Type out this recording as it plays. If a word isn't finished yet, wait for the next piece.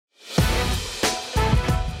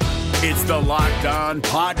It's the Locked On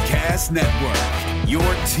Podcast Network, your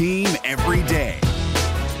team every day.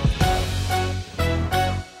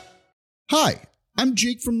 Hi, I'm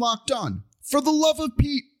Jake from Locked On. For the love of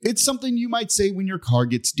Pete, it's something you might say when your car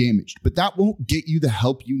gets damaged, but that won't get you the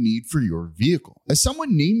help you need for your vehicle. As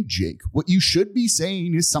someone named Jake, what you should be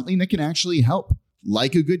saying is something that can actually help.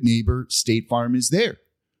 Like a good neighbor, State Farm is there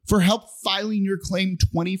for help filing your claim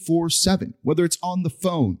 24/7, whether it's on the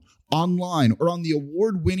phone, online, or on the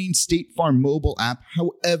award-winning State Farm mobile app,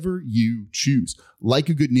 however you choose. Like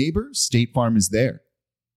a good neighbor, State Farm is there.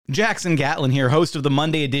 Jackson Gatlin here, host of the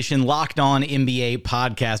Monday edition Locked On NBA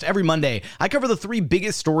podcast. Every Monday, I cover the three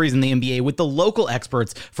biggest stories in the NBA with the local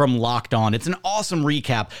experts from Locked On. It's an awesome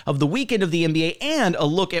recap of the weekend of the NBA and a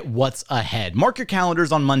look at what's ahead. Mark your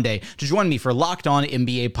calendars on Monday to join me for Locked On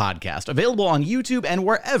NBA podcast, available on YouTube and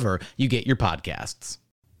wherever you get your podcasts.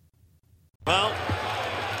 Well,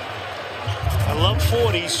 I love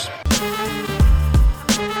 40s.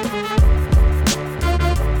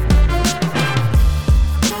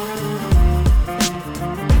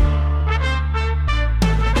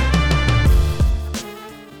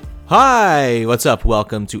 Hi, what's up?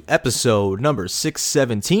 Welcome to episode number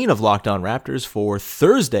 617 of Locked On Raptors for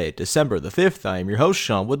Thursday, December the 5th. I am your host,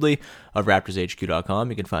 Sean Woodley of RaptorsHQ.com.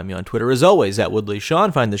 You can find me on Twitter as always at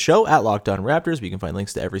WoodleySean. Find the show at Locked On Raptors, where you can find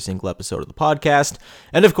links to every single episode of the podcast.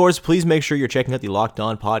 And of course, please make sure you're checking out the Locked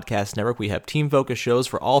On Podcast Network. We have team-focused shows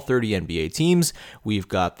for all 30 NBA teams. We've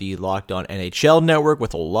got the Locked On NHL Network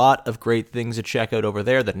with a lot of great things to check out over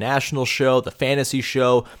there. The National Show, the Fantasy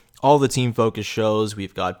Show, all the team-focused shows.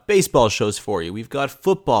 We've got baseball shows for you. We've got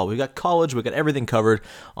football. We've got college. We've got everything covered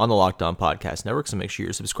on the Locked On Podcast Network. So make sure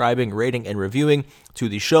you're subscribing, rating, and reviewing to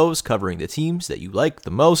the shows covering the teams that you like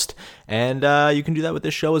the most. And you can do that with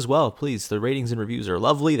this show as well. Please, the ratings and reviews are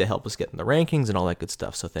lovely. They help us get in the rankings and all that good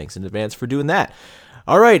stuff. So thanks in advance for doing that.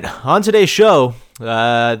 All right, on today's show,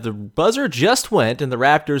 the buzzer just went and the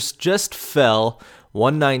Raptors just fell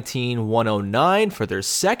 119-109 for their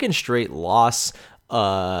second straight loss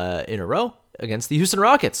in a row against the Houston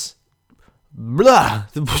Rockets. Blah!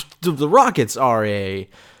 The Rockets are a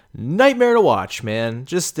nightmare to watch, man.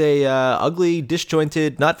 Just a ugly,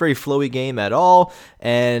 disjointed, not very flowy game at all.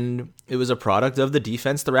 And it was a product of the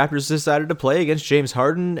defense the Raptors decided to play against James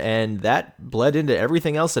Harden, and that bled into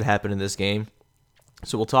everything else that happened in this game.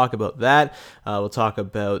 So we'll talk about that. We'll talk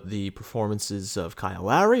about the performances of Kyle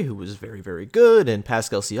Lowry, who was very, very good, and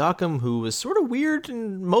Pascal Siakam, who was sort of weird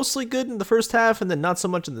and mostly good in the first half and then not so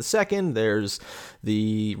much in the second. There's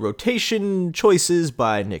the rotation choices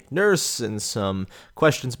by Nick Nurse and some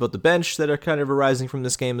questions about the bench that are kind of arising from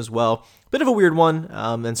this game as well. Bit of a weird one,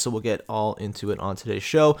 and so we'll get all into it on today's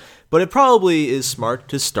show. But it probably is smart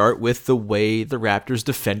to start with the way the Raptors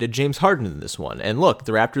defended James Harden in this one. And look,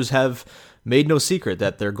 the Raptors have made no secret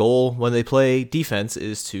that their goal when they play defense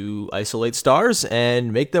is to isolate stars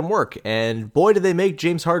and make them work. And boy, did they make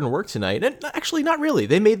James Harden work tonight. And actually, not really.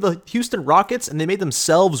 They made the Houston Rockets and they made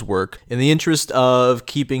themselves work in the interest of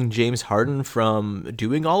keeping James Harden from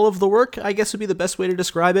doing all of the work, I guess would be the best way to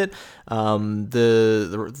describe it.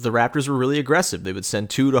 The Raptors were really aggressive. They would send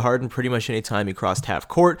two to Harden pretty much any time he crossed half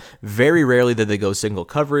court. Very rarely did they go single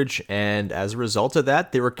coverage. And as a result of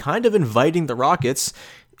that, they were kind of inviting the Rockets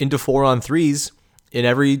into 4-on-3s in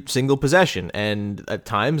every single possession. And at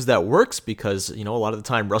times that works because, you know, a lot of the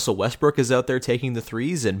time Russell Westbrook is out there taking the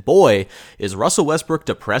threes, and boy, is Russell Westbrook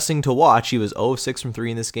depressing to watch. He was 0 of 6 from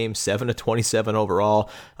 3 in this game, 7 of 27 overall.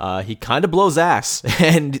 He kind of blows ass.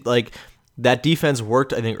 And like, that defense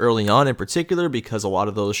worked, I think, early on in particular because a lot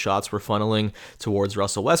of those shots were funneling towards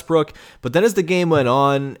Russell Westbrook. But then as the game went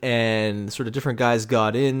on and sort of different guys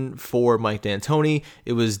got in for Mike D'Antoni,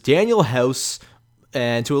 it was Daniel House,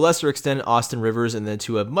 and to a lesser extent, Austin Rivers, and then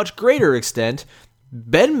to a much greater extent,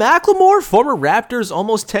 Ben McLemore, former Raptors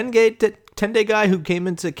almost 10-day guy who came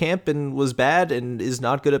into camp and was bad and is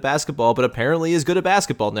not good at basketball, but apparently is good at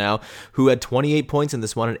basketball now, who had 28 points in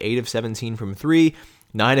this one and 8 of 17 from 3,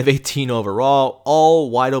 9 of 18 overall, all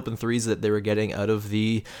wide open threes that they were getting out of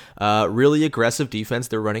the really aggressive defense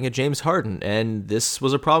they're running at James Harden. And this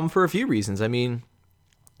was a problem for a few reasons. I mean,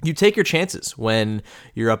 you take your chances when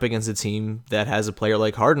you're up against a team that has a player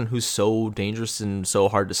like Harden who's so dangerous and so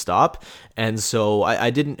hard to stop. And so I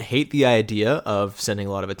didn't hate the idea of sending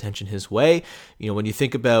a lot of attention his way. You know, when you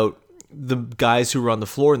think about the guys who were on the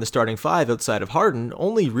floor in the starting five outside of Harden,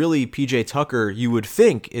 only really PJ Tucker, you would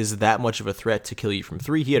think, is that much of a threat to kill you from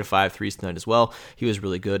three. He had 5 threes tonight as well. He was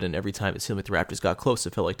really good, and every time it seemed like the Raptors got close,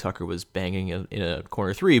 it felt like Tucker was banging in a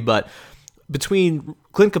corner three. But between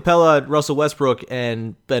Clint Capella, Russell Westbrook,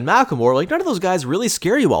 and Ben McLemore, like, none of those guys really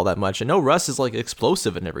scare you all that much. I know Russ is like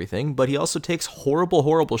explosive and everything, but he also takes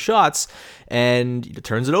horrible shots and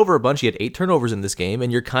turns it over a bunch. He had 8 turnovers in this game,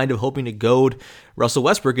 and you're kind of hoping to goad Russell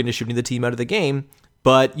Westbrook into shooting the team out of the game.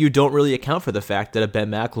 But you don't really account for the fact that a Ben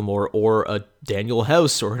McLemore or a Daniel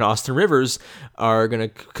House or an Austin Rivers are going to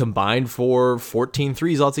combine for 14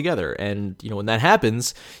 threes altogether. And, when that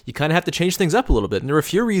happens, you kind of have to change things up a little bit. And there were a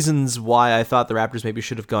few reasons why I thought the Raptors maybe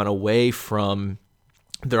should have gone away from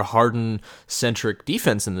their Harden-centric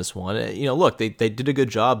defense in this one. Look, they did a good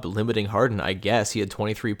job limiting Harden, I guess. He had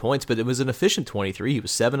 23 points, but it was an efficient 23. He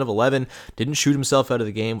was 7 of 11, didn't shoot himself out of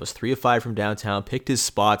the game, was 3 of 5 from downtown, picked his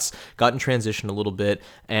spots, got in transition a little bit,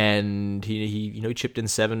 and he chipped in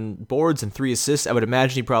 7 boards and 3 assists. I would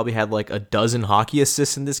imagine he probably had like a dozen hockey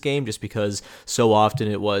assists in this game, just because so often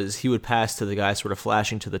it was he would pass to the guy sort of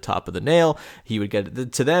flashing to the top of the nail, he would get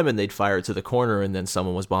it to them, and they'd fire it to the corner, and then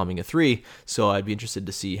someone was bombing a 3. So I'd be interested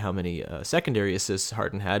to see how many secondary assists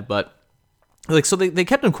Harden had, but so they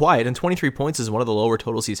kept him quiet, and 23 points is one of the lower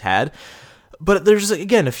totals he's had. But there's,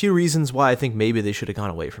 again, a few reasons why I think maybe they should have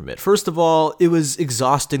gone away from it. First of all, it was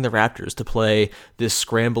exhausting the Raptors to play this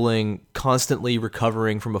scrambling, constantly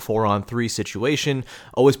recovering from a 4-on-3 situation,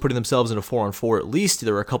 always putting themselves in a 4-on-4 at least.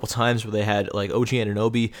 There were a couple times where they had like OG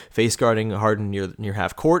Anunoby face guarding Harden near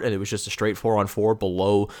half court, and it was just a straight 4-on-4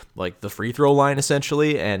 below like the free throw line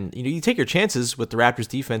essentially. And you take your chances with the Raptors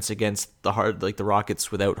defense against the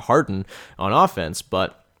Rockets without Harden on offense,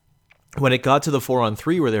 but when it got to the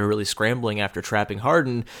 4-on-3 where they were really scrambling after trapping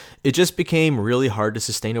Harden, it just became really hard to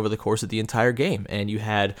sustain over the course of the entire game. And you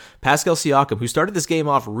had Pascal Siakam, who started this game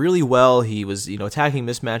off really well. He was, attacking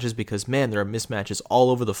mismatches because, man, there are mismatches all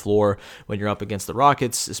over the floor when you're up against the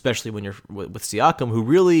Rockets, especially when you're with Siakam, who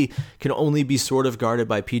really can only be sort of guarded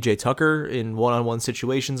by PJ Tucker in one-on-one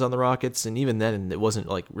situations on the Rockets. And even then, it wasn't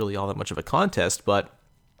like really all that much of a contest, but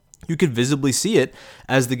you could visibly see it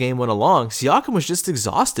as the game went along. Siakam was just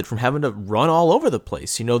exhausted from having to run all over the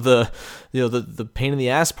place. The pain in the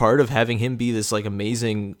ass part of having him be this like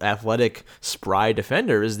amazing athletic spry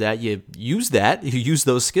defender is that you use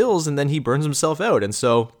those skills, and then he burns himself out. And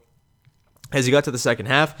so as he got to the second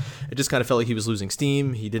half, it just kind of felt like he was losing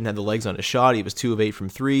steam. He didn't have the legs on his shot. He was 2 of 8 from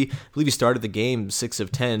 3. I believe he started the game 6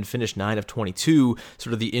 of 10, finished 9 of 22,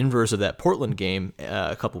 sort of the inverse of that Portland game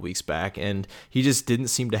a couple weeks back. And he just didn't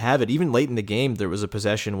seem to have it. Even late in the game, there was a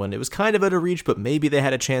possession when it was kind of out of reach, but maybe they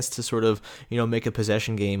had a chance to sort of, make a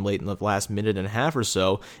possession game late in the last minute and a half or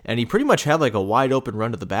so. And he pretty much had like a wide open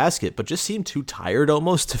run to the basket, but just seemed too tired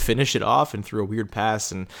almost to finish it off, and threw a weird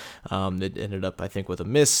pass. And it ended up, I think, with a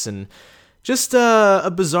miss. And just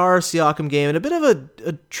a bizarre Siakam game, and a bit of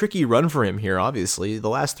a tricky run for him here, obviously. The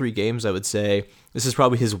last 3 games, I would say, this is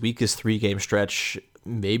probably his weakest 3-game stretch,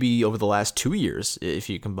 maybe over the last 2 years, if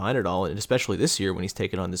you combine it all, and especially this year when he's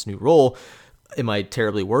taken on this new role. Am I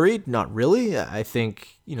terribly worried? Not really. I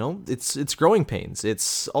think, it's growing pains.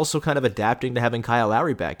 It's also kind of adapting to having Kyle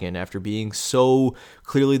Lowry back in after being so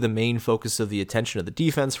clearly the main focus of the attention of the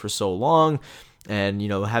defense for so long. And,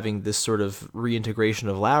 having this sort of reintegration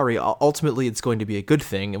of Lowry, ultimately it's going to be a good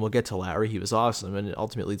thing. And we'll get to Lowry. He was awesome. And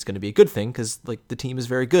ultimately it's going to be a good thing because, the team is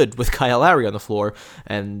very good with Kyle Lowry on the floor.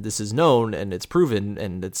 And this is known and it's proven.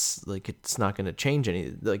 And it's not going to change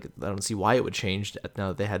any. I don't see why it would change now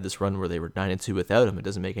that they had this run where they were 9-2 without him. It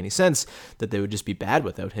doesn't make any sense that they would just be bad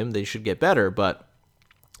without him. They should get better. But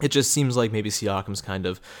it just seems like maybe Siakam's kind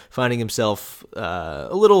of finding himself a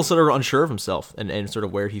little sort of unsure of himself and sort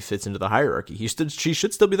of where he fits into the hierarchy. He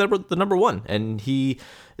should still be the number one, and he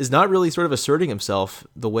is not really sort of asserting himself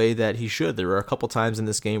the way that he should. There were a couple times in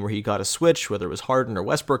this game where he got a switch, whether it was Harden or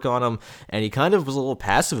Westbrook on him, and he kind of was a little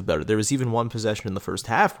passive about it. There was even one possession in the first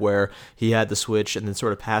half where he had the switch and then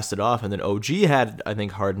sort of passed it off, and then OG had, I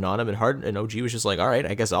think, Harden on him, and OG was just like, all right,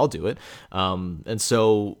 I guess I'll do it. And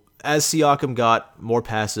so as Siakam got more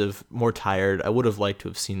passive, more tired, I would have liked to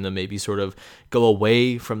have seen them maybe sort of go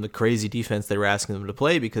away from the crazy defense they were asking them to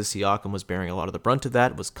play, because Siakam was bearing a lot of the brunt of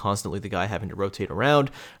that, was constantly the guy having to rotate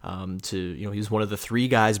around. He was one of the 3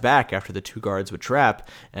 guys back after the 2 guards would trap,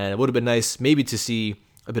 and it would have been nice maybe to see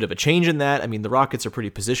a bit of a change in that. I mean, the Rockets are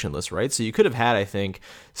pretty positionless, right? So you could have had, I think,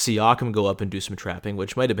 Siakam go up and do some trapping,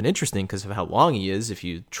 which might have been interesting because of how long he is. If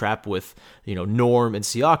you trap with, Norm and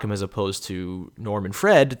Siakam as opposed to Norm and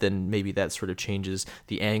Fred, then maybe that sort of changes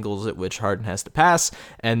the angles at which Harden has to pass,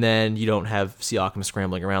 and then you don't have Siakam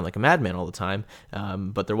scrambling around like a madman all the time.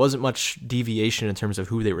 But there wasn't much deviation in terms of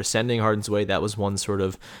who they were sending Harden's way. That was one sort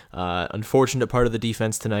of unfortunate part of the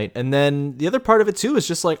defense tonight. And then the other part of it, too, is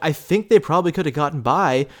just I think they probably could have gotten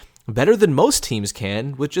by better than most teams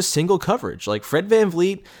can with just single coverage. Like, Fred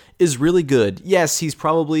VanVleet is really good. Yes, he's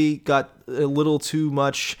probably got a little too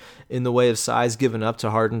much in the way of size given up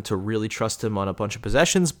to Harden to really trust him on a bunch of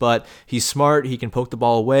possessions, but he's smart. He can poke the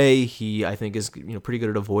ball away. He, I think, is pretty good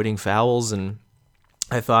at avoiding fouls, and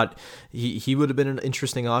I thought he would have been an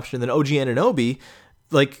interesting option. And then OG Anunoby,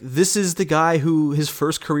 like, this is the guy who his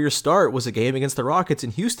first career start was a game against the Rockets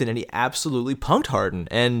in Houston, and he absolutely punked Harden.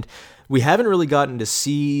 And we haven't really gotten to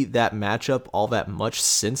see that matchup all that much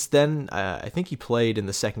since then. I think he played in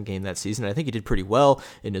the second game that season. I think he did pretty well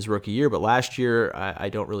in his rookie year, but last year I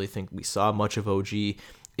don't really think we saw much of OG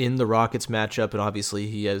in the Rockets matchup, and obviously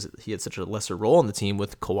he had such a lesser role in the team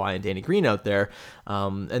with Kawhi and Danny Green out there.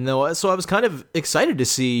 So I was kind of excited to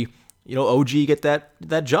see OG get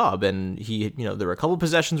that job, and he, there were a couple of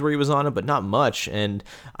possessions where he was on it, but not much, and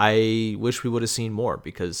I wish we would have seen more,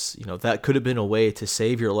 because, that could have been a way to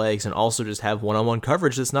save your legs and also just have one-on-one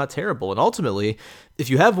coverage that's not terrible. And ultimately, if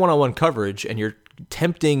you have one-on-one coverage and you're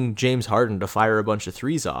tempting James Harden to fire a bunch of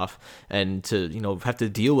threes off and to, have to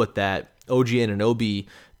deal with that OG Anunoby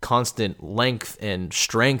constant length and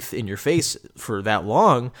strength in your face for that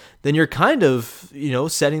long, then you're kind of,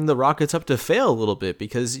 setting the Rockets up to fail a little bit,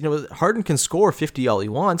 because, Harden can score 50 all he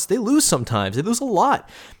wants. They lose sometimes. They lose a lot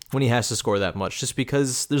when he has to score that much, just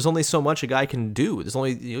because there's only so much a guy can do. There's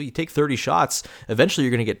only, you take 30 shots, eventually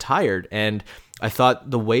you're going to get tired. And I thought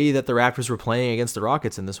the way that the Raptors were playing against the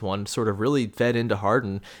Rockets in this one sort of really fed into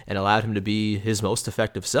Harden and allowed him to be his most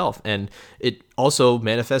effective self. And it also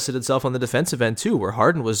manifested itself on the defensive end too, where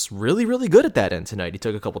Harden was really, really good at that end tonight. He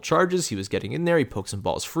took a couple charges. He was getting in there. He poked some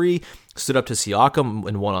balls free, stood up to Siakam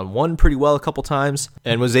in one-on-one pretty well a couple times,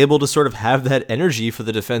 and was able to sort of have that energy for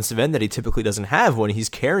the defensive end that he typically doesn't have when he's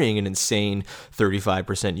carrying an insane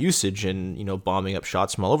 35% usage and, bombing up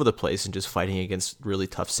shots from all over the place and just fighting against really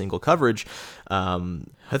tough single coverage.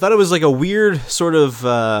 I thought it was like a weird sort of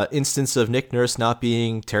instance of Nick Nurse not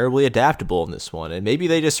being terribly adaptable in this one. And maybe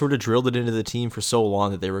they just sort of drilled it into the team for so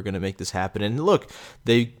long that they were going to make this happen. And look,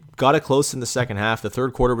 they got it close in the second half. The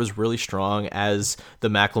third quarter was really strong as the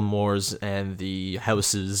McLemores and the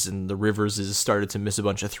Houses and the Riverses started to miss a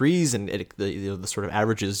bunch of threes, and the sort of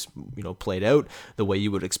averages, played out the way you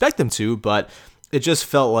would expect them to. But it just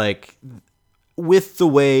felt like, with the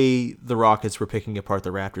way the Rockets were picking apart the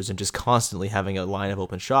Raptors and just constantly having a line of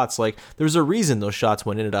open shots, like, there's a reason those shots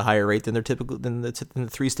went in at a higher rate than the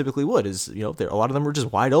threes typically would. Is a lot of them were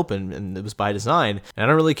just wide open, and it was by design. And I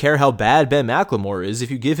don't really care how bad Ben McLemore is. If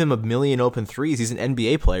you give him a million open threes, he's an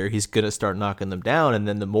NBA player. He's gonna start knocking them down, and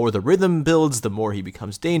then the more the rhythm builds, the more he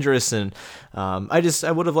becomes dangerous. And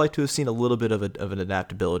I would have liked to have seen a little bit of an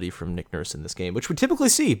adaptability from Nick Nurse in this game, which we typically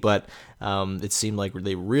see, but it seemed like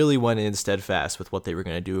they really went in steadfast with what they were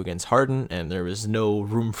going to do against Harden, and there was no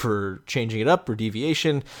room for changing it up or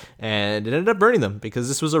deviation, and it ended up burning them, because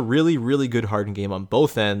this was a really, really good Harden game on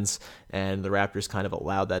both ends, and the Raptors kind of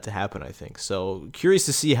allowed that to happen, I think. So curious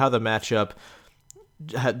to see how the matchup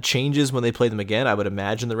changes when they play them again. I would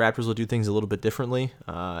imagine the Raptors will do things a little bit differently,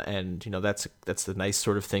 and that's the nice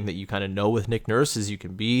sort of thing that you kind of know with Nick Nurse, is you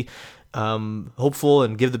can be hopeful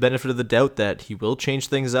and give the benefit of the doubt that he will change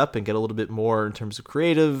things up and get a little bit more in terms of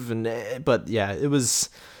creative. But yeah, it was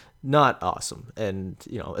not awesome. And,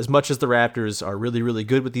 as much as the Raptors are really, really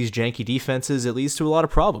good with these janky defenses, it leads to a lot of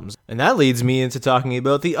problems. And that leads me into talking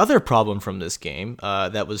about the other problem from this game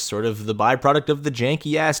that was sort of the byproduct of the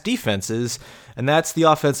janky-ass defenses, and that's the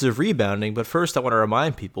offensive rebounding. But first, I want to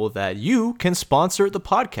remind people that you can sponsor the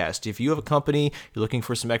podcast. If you have a company, you're looking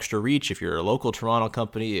for some extra reach, if you're a local Toronto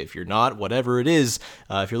company, if you're not, whatever it is,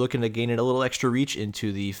 if you're looking to gain a little extra reach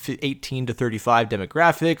into the 18 to 35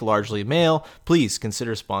 demographic, largely male, please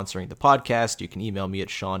consider sponsoring the podcast. You can email me at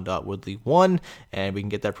sean.woodley1, and we can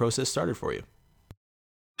get that process started for you.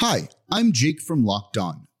 Hi, I'm Jake from Locked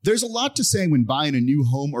On. There's a lot to say when buying a new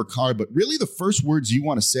home or car, but really the first words you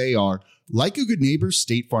want to say are, like a good neighbor,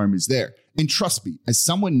 State Farm is there. And trust me, as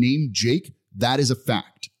someone named Jake, that is a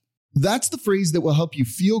fact. That's the phrase that will help you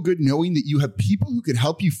feel good knowing that you have people who could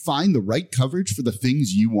help you find the right coverage for the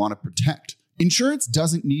things you want to protect. Insurance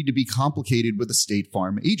doesn't need to be complicated with a State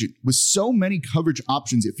Farm agent. With so many coverage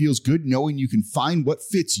options, it feels good knowing you can find what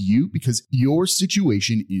fits you because your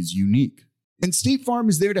situation is unique. And State Farm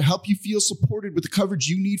is there to help you feel supported with the coverage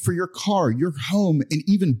you need for your car, your home, and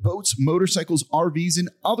even boats, motorcycles, RVs,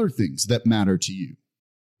 and other things that matter to you.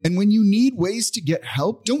 And when you need ways to get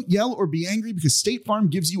help, don't yell or be angry because State Farm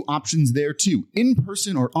gives you options there too, in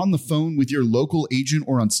person or on the phone with your local agent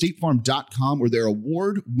or on statefarm.com or their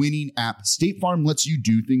award-winning app. State Farm lets you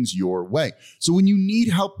do things your way. So when you need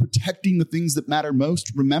help protecting the things that matter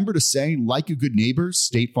most, remember to say, like a good neighbor,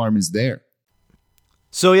 State Farm is there.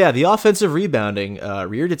 So yeah, the offensive rebounding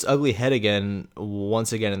reared its ugly head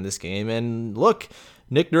once again in this game. And look,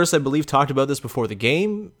 Nick Nurse, I believe, talked about this before the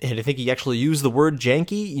game, and I think he actually used the word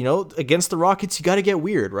janky. Against the Rockets, you got to get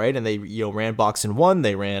weird, right? And they, ran box and one.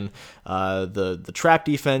 They ran the trap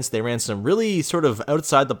defense. They ran some really sort of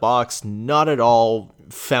outside the box, not at all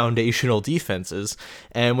foundational defenses.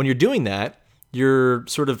 And when you're doing that, you're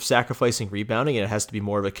sort of sacrificing rebounding, and it has to be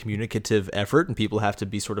more of a communicative effort, and people have to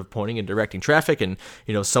be sort of pointing and directing traffic, and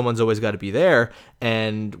someone's always got to be there.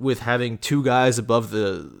 And with having two guys above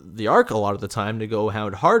the arc a lot of the time to go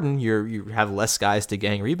hound Harden, you have less guys to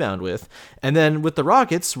gang rebound with. And then with the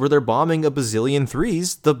Rockets, where they're bombing a bazillion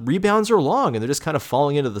threes, the rebounds are long and they're just kind of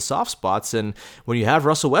falling into the soft spots. And when you have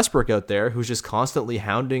Russell Westbrook out there, who's just constantly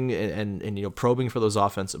hounding and probing for those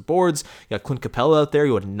offensive boards, you got Clint Capella out there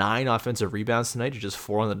who had 9 offensive rebounds tonight. You're just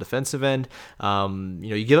 4 on the defensive end.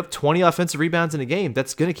 You give up 20 offensive rebounds in a game,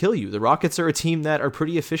 that's going to kill you. The Rockets are a team that are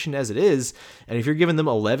pretty efficient as it is, and if you're giving them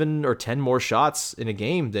 11 or 10 more shots in a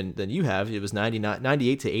game than you have, it was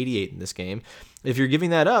 98 to 88 in this game. If you're giving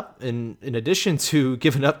that up, in addition to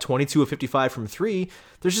giving up 22 of 55 from 3,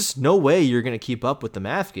 there's just no way you're going to keep up with the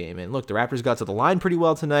math game. And look, the Raptors got to the line pretty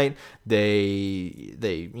well tonight. They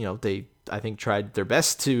I think tried their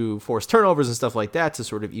best to force turnovers and stuff like that to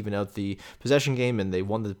sort of even out the possession game, and they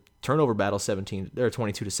won the turnover battle 22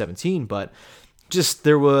 to 17. But just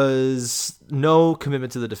there was no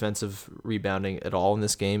commitment to the defensive rebounding at all in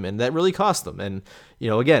this game, and that really cost them. And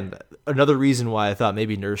again, another reason why I thought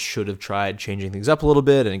maybe Nurse should have tried changing things up a little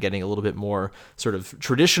bit and getting a little bit more sort of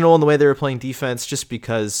traditional in the way they were playing defense, just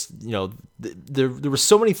because there were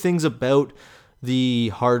so many things about the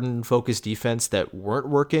Harden-focused defense that weren't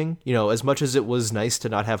working. As much as it was nice to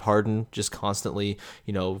not have Harden just constantly,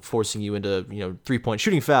 forcing you into, 3-point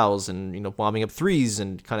shooting fouls and, bombing up threes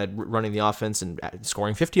and kind of running the offense and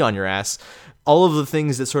scoring 50 on your ass, all of the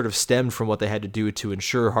things that sort of stemmed from what they had to do to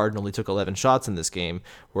ensure Harden only took 11 shots in this game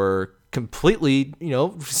were completely,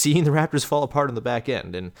 seeing the Raptors fall apart on the back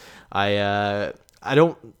end. And I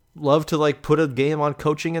don't love to put a game on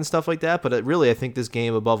coaching and stuff like that, but I think this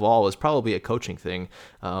game above all is probably a coaching thing,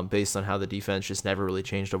 based on how the defense just never really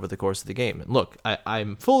changed over the course of the game. And look,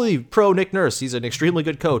 I'm fully pro Nick Nurse. He's an extremely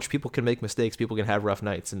good coach. People can make mistakes. People can have rough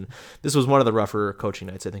nights, and this was one of the rougher coaching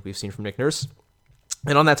nights I think we've seen from Nick Nurse.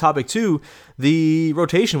 And on that topic too, the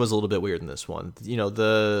rotation was a little bit weird in this one.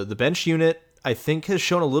 The bench unit, I think, has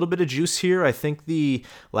shown a little bit of juice here. I think the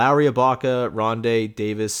Lowry, Ibaka, Rondae,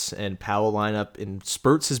 Davis, and Powell lineup in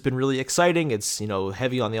spurts has been really exciting. It's,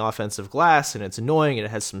 heavy on the offensive glass, and it's annoying, and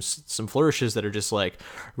it has some flourishes that are just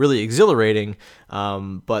really exhilarating.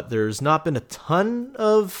 But there's not been a ton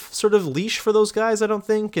of sort of leash for those guys, I don't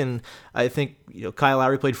think. And I think, Kyle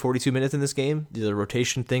Lowry played 42 minutes in this game. The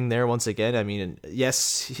rotation thing there, once again, I mean,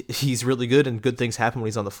 yes, he's really good and good things happen when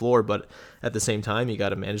he's on the floor, but at the same time, you got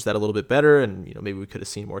to manage that a little bit better. And, maybe we could have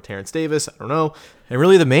seen more Terrence Davis. I don't know. And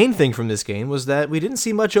really the main thing from this game was that we didn't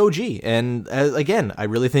see much OG. And again, I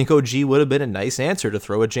really think OG would have been a nice answer to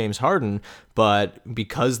throw at James Harden, but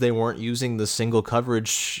because they weren't using the single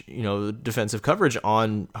coverage, defensive coverage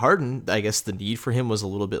on Harden, I guess the need for him was a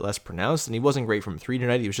little bit less pronounced, and he wasn't great from 3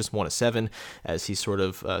 tonight. He was just 1 of 7 as he sort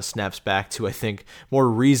of snaps back to, I think, more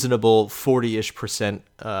reasonable 40-ish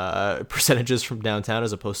percentages from downtown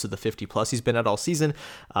as opposed to the 50 plus he's been at all season.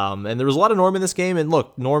 And there was a lot of Norm in this game, and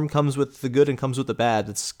look, Norm comes with the good and comes with the bad.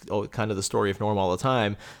 That's kind of the story of Norm all the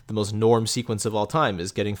time. The most Norm sequence of all time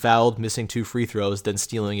is getting fouled, missing 2 free throws, then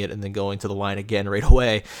stealing it, and then going to the line again right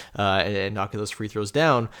away and knocking those free throws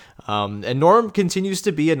down. And Norm continues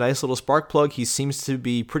to be a nice little spark plug. He seems to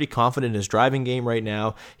be pretty confident in his driving game right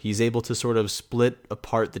now. He's able to sort of split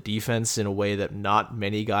apart the defense in a way that not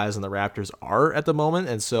many guys on the Raptors are at the moment.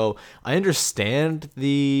 And so I understand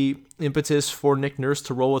the impetus for Nick Nurse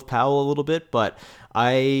to roll with Powell a little bit, but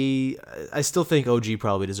I still think OG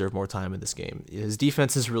probably deserved more time in this game. His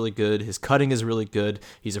defense is really good. His cutting is really good.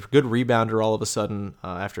 He's a good rebounder all of a sudden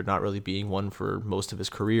after not really being one for most of his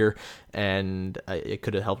career, and it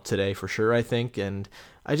could have helped today for sure, I think. And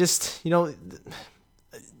I just,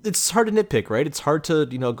 it's hard to nitpick, right? It's hard to,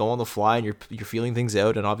 go on the fly and you're feeling things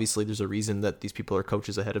out, and obviously there's a reason that these people are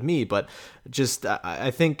coaches ahead of me, but just I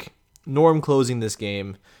think Norm closing this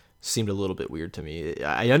game seemed a little bit weird to me.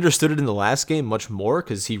 I understood it in the last game much more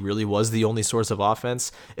because he really was the only source of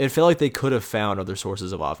offense. It felt like they could have found other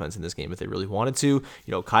sources of offense in this game if they really wanted to.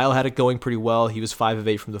 Kyle had it going pretty well. He was 5 of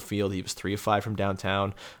 8 from the field. He was 3 of 5 from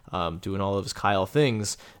downtown, doing all of his Kyle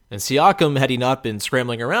things. And Siakam, had he not been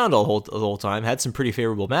scrambling around the whole time, had some pretty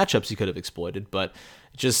favorable matchups he could have exploited, but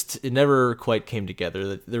it never quite came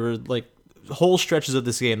together. There were whole stretches of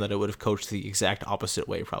this game that I would have coached the exact opposite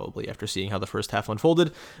way probably after seeing how the first half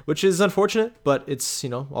unfolded, which is unfortunate, but it's,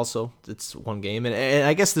 also it's one game. And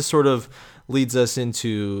I guess this sort of leads us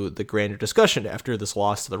into the grander discussion after this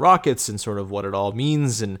loss to the Rockets and sort of what it all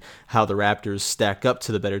means and how the Raptors stack up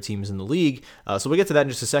to the better teams in the league. So we'll get to that in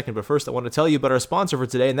just a second, but first I want to tell you about our sponsor for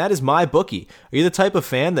today, and that is MyBookie. Are you the type of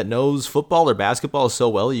fan that knows football or basketball so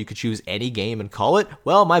well you could choose any game and call it?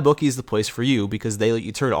 Well, MyBookie is the place for you because they let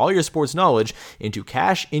you turn all your sports knowledge into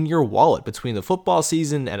cash in your wallet. Between the football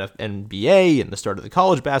season and NBA and the start of the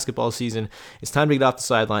college basketball season, it's time to get off the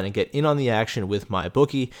sideline and get in on the action with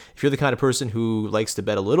MyBookie. If you're the kind of person who likes to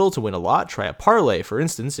bet a little to win a lot, try a parlay. For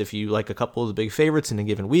instance, if you like a couple of the big favorites in a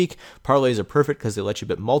given week, parlays are perfect because they let you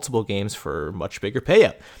bet multiple games for a much bigger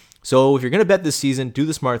payout. So if you're going to bet this season, do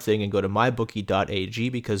the smart thing and go to mybookie.ag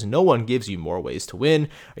because no one gives you more ways to win.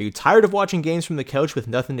 Are you tired of watching games from the couch with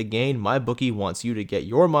nothing to gain? MyBookie wants you to get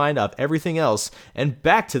your mind off everything else and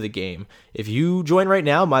back to the game. If you join right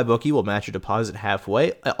now, MyBookie will match your deposit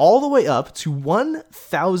halfway, all the way up to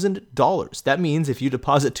 $1,000. That means if you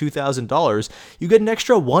deposit $2,000, you get an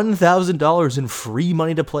extra $1,000 in free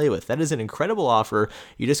money to play with. That is an incredible offer.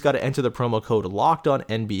 You just got to enter the promo code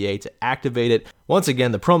LOCKEDONNBA to activate it. Once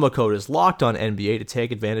again, the promo code is LOCKEDONNBA to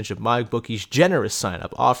take advantage of MyBookie's generous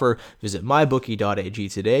sign-up offer. Visit mybookie.ag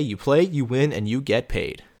today. You play, you win, and you get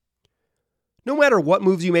paid. No matter what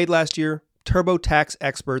moves you made last year, TurboTax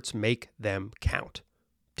experts make them count.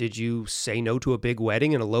 Did you say no to a big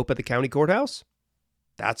wedding and elope at the county courthouse?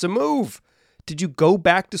 That's a move. Did you go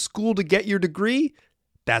back to school to get your degree?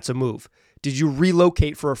 That's a move. Did you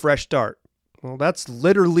relocate for a fresh start? Well, that's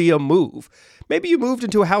literally a move. Maybe you moved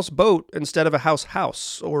into a houseboat instead of a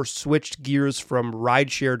house, or switched gears from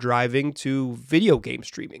rideshare driving to video game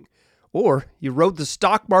streaming, or you rode the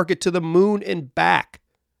stock market to the moon and back.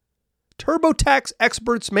 TurboTax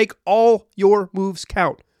experts make all your moves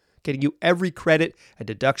count, getting you every credit and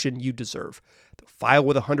deduction you deserve. They'll file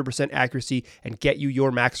with 100% accuracy and get you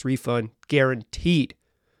your max refund guaranteed.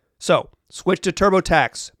 So, switch to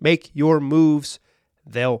TurboTax. Make your moves.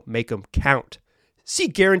 They'll make them count. See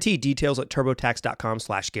guarantee details at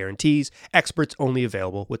turbotax.com/guarantees. Experts only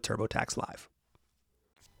available with TurboTax Live.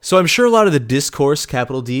 So I'm sure a lot of the discourse,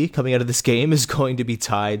 capital D, coming out of this game is going to be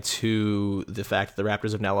tied to the fact that the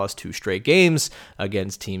Raptors have now lost 2 straight games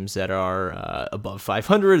against teams that are above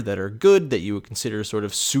 500, that are good, that you would consider sort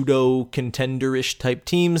of pseudo-contender-ish type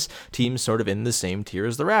teams sort of in the same tier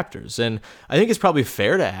as the Raptors. And I think it's probably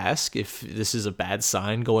fair to ask if this is a bad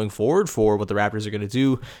sign going forward for what the Raptors are going to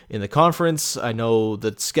do in the conference. I know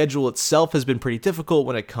the schedule itself has been pretty difficult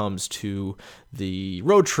when it comes to the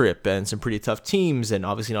road trip and some pretty tough teams, and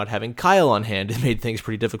obviously not having Kyle on hand it made things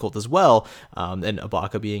pretty difficult as well, and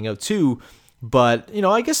Ibaka being out too. But,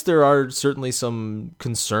 I guess there are certainly some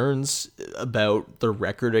concerns about the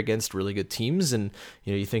record against really good teams, and,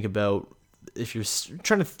 you think about if you're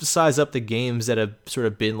trying to size up the games that have sort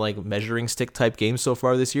of been like measuring stick type games so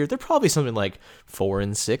far this year, they're probably something like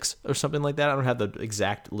 4-6 or something like that. I don't have the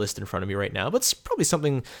exact list in front of me right now, but it's probably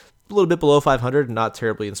something a little bit below 500 and not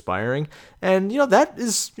terribly inspiring. And, that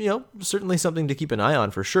is, certainly something to keep an eye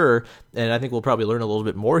on for sure. And I think we'll probably learn a little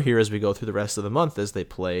bit more here as we go through the rest of the month as they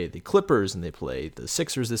play the Clippers and they play the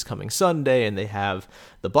Sixers this coming Sunday, and they have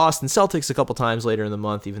the Boston Celtics a couple times later in the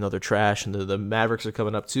month, even though they're trash, and the Mavericks are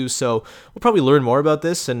coming up too. So we'll probably learn more about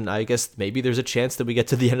this. And I guess maybe there's a chance that we get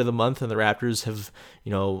to the end of the month and the Raptors have,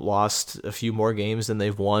 lost a few more games than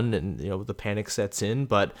they've won, and, the panic sets in.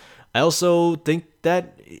 But I also think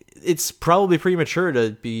that it's probably premature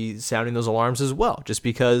to be sounding those alarms as well, just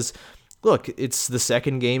because, look, it's the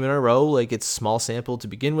second game in a row. Like, it's small sample to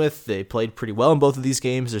begin with. They played pretty well in both of these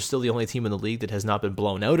games. They're still the only team in the league that has not been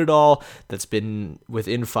blown out at all, that's been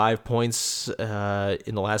within 5 points in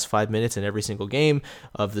the last 5 minutes in every single game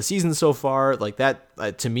of the season so far. Like,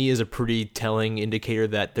 that, to me, is a pretty telling indicator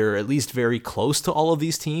that they're at least very close to all of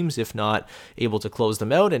these teams, if not able to close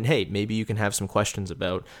them out. And hey, maybe you can have some questions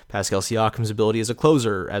about Pascal Siakam's ability as a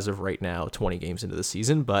closer as of right now, 20 games into the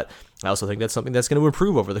season, but I also think that's something that's going to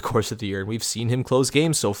improve over the course of the year. And we've seen him close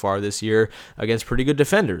games so far this year against pretty good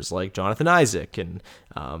defenders like Jonathan Isaac and,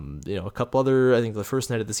 a couple other, I think the first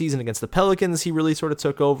night of the season against the Pelicans, he really sort of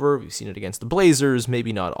took over. We've seen it against the Blazers,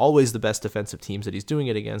 maybe not always the best defensive teams that he's doing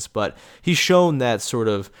it against, but he's shown that sort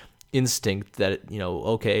of instinct that,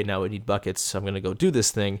 okay, now I need buckets, I'm going to go do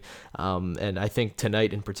this thing. And I think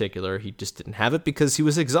tonight in particular, he just didn't have it because he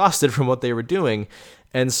was exhausted from what they were doing.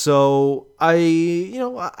 And so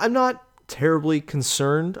I'm not terribly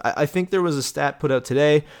concerned. I think there was a stat put out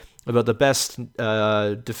today about the best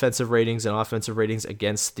defensive ratings and offensive ratings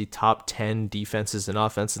against the top 10 defenses and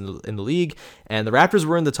offense in the league. And the Raptors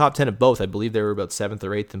were in the top 10 of both. I believe they were about 7th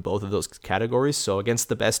or 8th in both of those categories. So against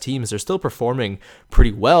the best teams, they're still performing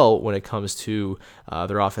pretty well when it comes to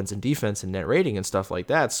their offense and defense and net rating and stuff like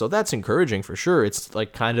that. So that's encouraging for sure. It's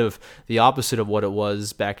like kind of the opposite of what it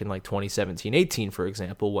was back in like 2017-18, for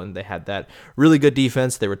example, when they had that really good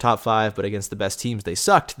defense. They were top 5, but against the best teams, they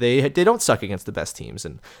sucked. They don't suck against the best teams,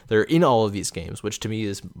 and they're in all of these games, which to me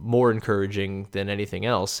is more encouraging than anything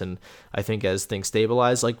else. And I think as things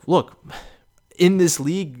stabilize, like, look, in this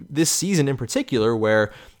league, this season in particular,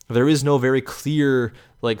 where there is no very clear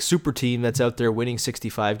like super team that's out there winning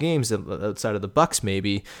 65 games outside of the Bucks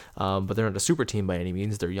maybe, but they're not a super team by any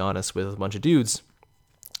means. They're Giannis with a bunch of dudes.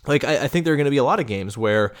 Like, I think there are going to be a lot of games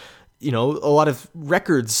where, you know, a lot of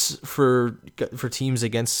records for teams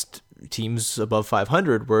against teams above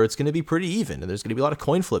 500 where it's going to be pretty even, and there's going to be a lot of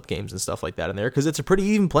coin flip games and stuff like that in there because it's a pretty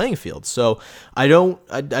even playing field. So I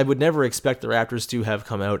would never expect the Raptors to have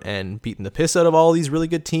come out and beaten the piss out of all these really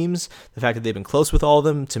good teams. The fact that they've been close with all of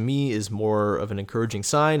them, to me, is more of an encouraging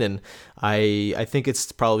sign, and I think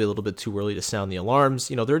it's probably a little bit too early to sound the alarms.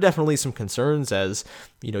 You know, there are definitely some concerns, as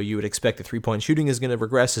you know, you would expect the three-point shooting is going to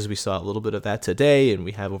regress, as we saw a little bit of that today, and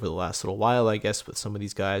we have over the last little while, I guess, with some of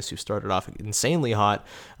these guys who started off insanely hot.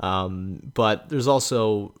 But there's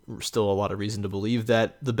also still a lot of reason to believe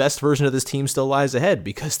that the best version of this team still lies ahead,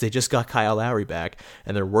 because they just got Kyle Lowry back,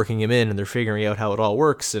 and they're working him in, and they're figuring out how it all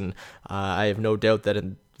works. And I have no doubt that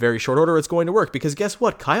in very short order it's going to work, because guess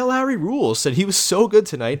what? Kyle Lowry rules, and he was so good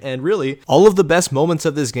tonight. And really, all of the best moments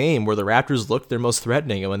of this game where the Raptors looked their most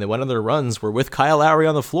threatening and when they went on their runs were with Kyle Lowry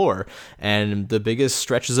on the floor. And the biggest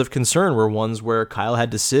stretches of concern were ones where Kyle had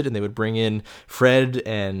to sit and they would bring in Fred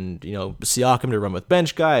and, you know, Siakam to run with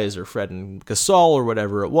bench guys, or Fred and Gasol, or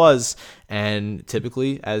whatever it was. And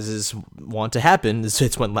typically, as is wont to happen,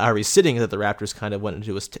 it's when Lowry's sitting that the Raptors kind of went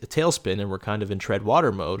into a tailspin and were kind of in tread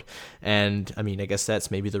water mode. And I mean, I guess that's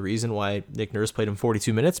maybe the reason why Nick Nurse played him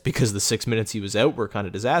 42 minutes, because the 6 minutes he was out were kind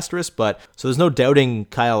of disastrous. But so there's no doubting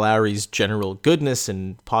Kyle Lowry's general goodness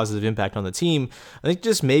and positive impact on the team. I think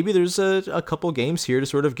just maybe there's a couple games here to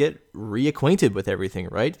sort of get reacquainted with everything,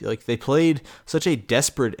 right? Like, they played such a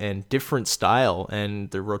desperate and different style, and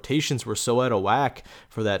the rotations were so out of whack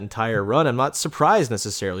for that entire run. I'm not surprised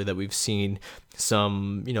necessarily that we've seen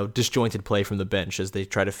some, you know, disjointed play from the bench as they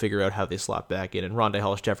try to figure out how they slot back in. And Rondae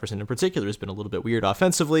Hollis-Jefferson in particular has been a little bit weird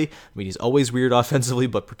offensively. I mean, he's always weird offensively,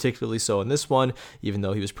 but particularly so in this one, even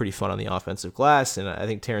though he was pretty fun on the offensive glass. And I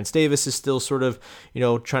think Terrence Davis is still sort of, you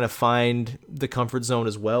know, trying to find the comfort zone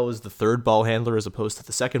as well as the third ball handler as opposed to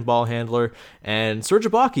the second ball handler. And Serge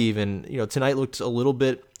Ibaka even, you know, tonight looked a little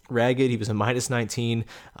bit ragged. He was a minus 19.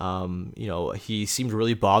 You know, he seemed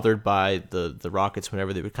really bothered by the Rockets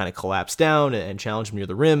whenever they would kind of collapse down and challenge him near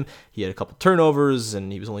the rim. He had a couple turnovers,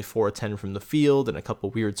 and he was only 4 of 10 from the field, and a couple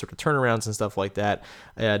weird sort of turnarounds and stuff like that.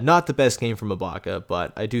 Not the best game from Ibaka,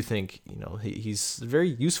 but I do think, you know, he's a very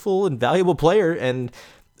useful and valuable player, and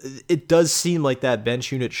it does seem like that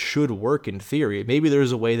bench unit should work in theory. Maybe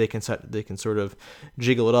there's a way they can sort of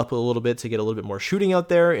jiggle it up a little bit to get a little bit more shooting out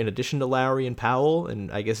there, in addition to Lowry and Powell,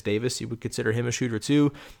 and I guess Davis, you would consider him a shooter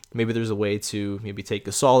too. Maybe there's a way to maybe take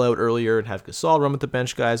Gasol out earlier and have Gasol run with the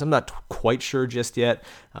bench guys. I'm not quite sure just yet,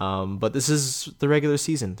 but this is the regular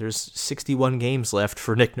season. There's 61 games left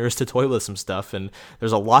for Nick Nurse to toy with some stuff, and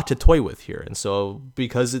there's a lot to toy with here. And so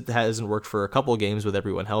because it hasn't worked for a couple of games with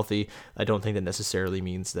everyone healthy, I don't think that necessarily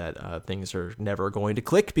means that things are never going to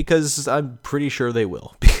click, because I'm pretty sure they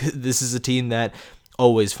will. Because this is a team that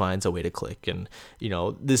always finds a way to click. And, you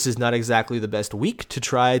know, this is not exactly the best week to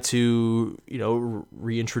try to, you know,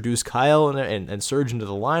 reintroduce Kyle and Serge into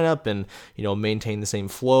the lineup and, you know, maintain the same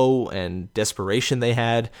flow and desperation they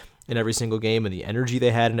had in every single game, and the energy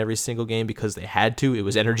they had in every single game, because they had to. It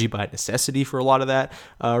was energy by necessity for a lot of that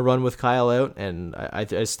run with Kyle out. And I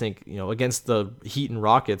just think, you know, against the Heat and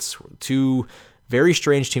Rockets, two very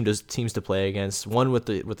strange teams to play against. One with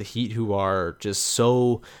the Heat, who are just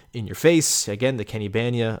so in your face. Again, the Kenny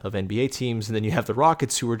Banya of NBA teams. And then you have the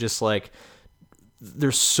Rockets, who are just like,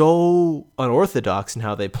 they're so unorthodox in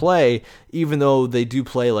how they play, even though they do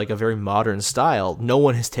play like a very modern style. No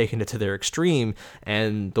one has taken it to their extreme,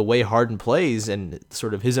 and the way Harden plays and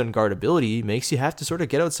sort of his unguardability makes you have to sort of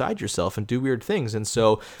get outside yourself and do weird things. And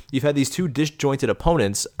so you've had these two disjointed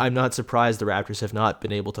opponents. I'm not surprised the Raptors have not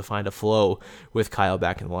been able to find a flow with Kyle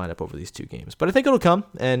back in the lineup over these two games. But I think it'll come,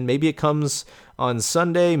 and maybe it comes on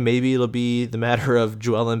Sunday. Maybe it'll be the matter of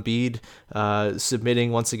Joel Embiid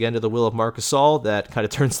submitting once again to the will of Marc Gasol that kind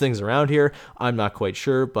of turns things around here. I'm not quite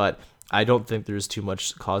sure, but I don't think there's too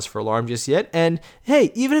much cause for alarm just yet. And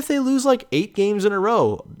hey, even if they lose like 8 games in a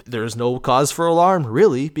row, there's no cause for alarm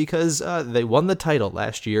really, because they won the title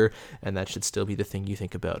last year, and that should still be the thing you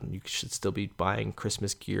think about. And you should still be buying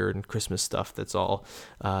Christmas gear and Christmas stuff that's all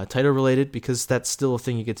title related, because that's still a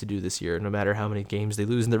thing you get to do this year. No matter how many games they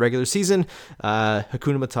lose in the regular season,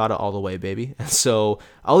 Hakuna Matata all the way, baby. And so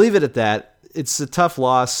I'll leave it at that. It's a tough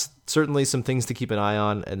loss. Certainly some things to keep an eye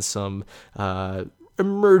on, and some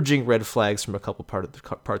emerging red flags from a couple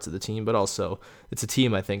parts of the team, but also it's a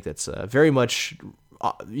team I think that's very much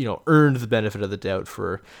earned the benefit of the doubt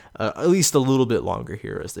for at least a little bit longer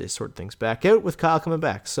here as they sort things back out with Kyle coming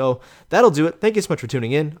back. So that'll do it. Thank you so much for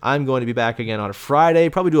tuning in. I'm going to be back again on a Friday,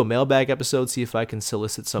 probably do a mailbag episode, see if I can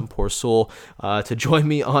solicit some poor soul to join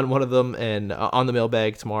me on one of them and on the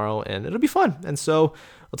mailbag tomorrow, and it'll be fun. And so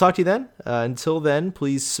I'll talk to you then. Until then,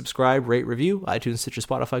 please subscribe, rate, review, iTunes, Stitcher,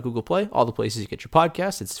 Spotify, Google Play, all the places you get your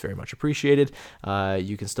podcasts. It's very much appreciated.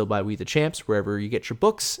 You can still buy We the Champs wherever you get your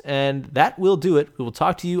books. And that will do it. We will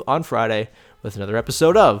talk to you on Friday with another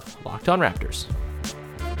episode of Locked On Raptors.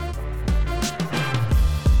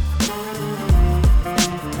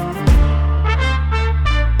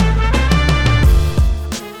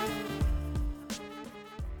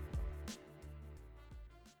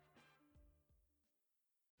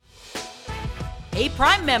 Hey,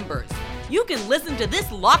 Prime members, you can listen to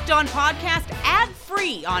this Locked On podcast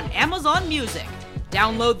ad-free on Amazon Music.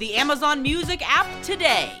 Download the Amazon Music app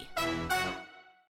today.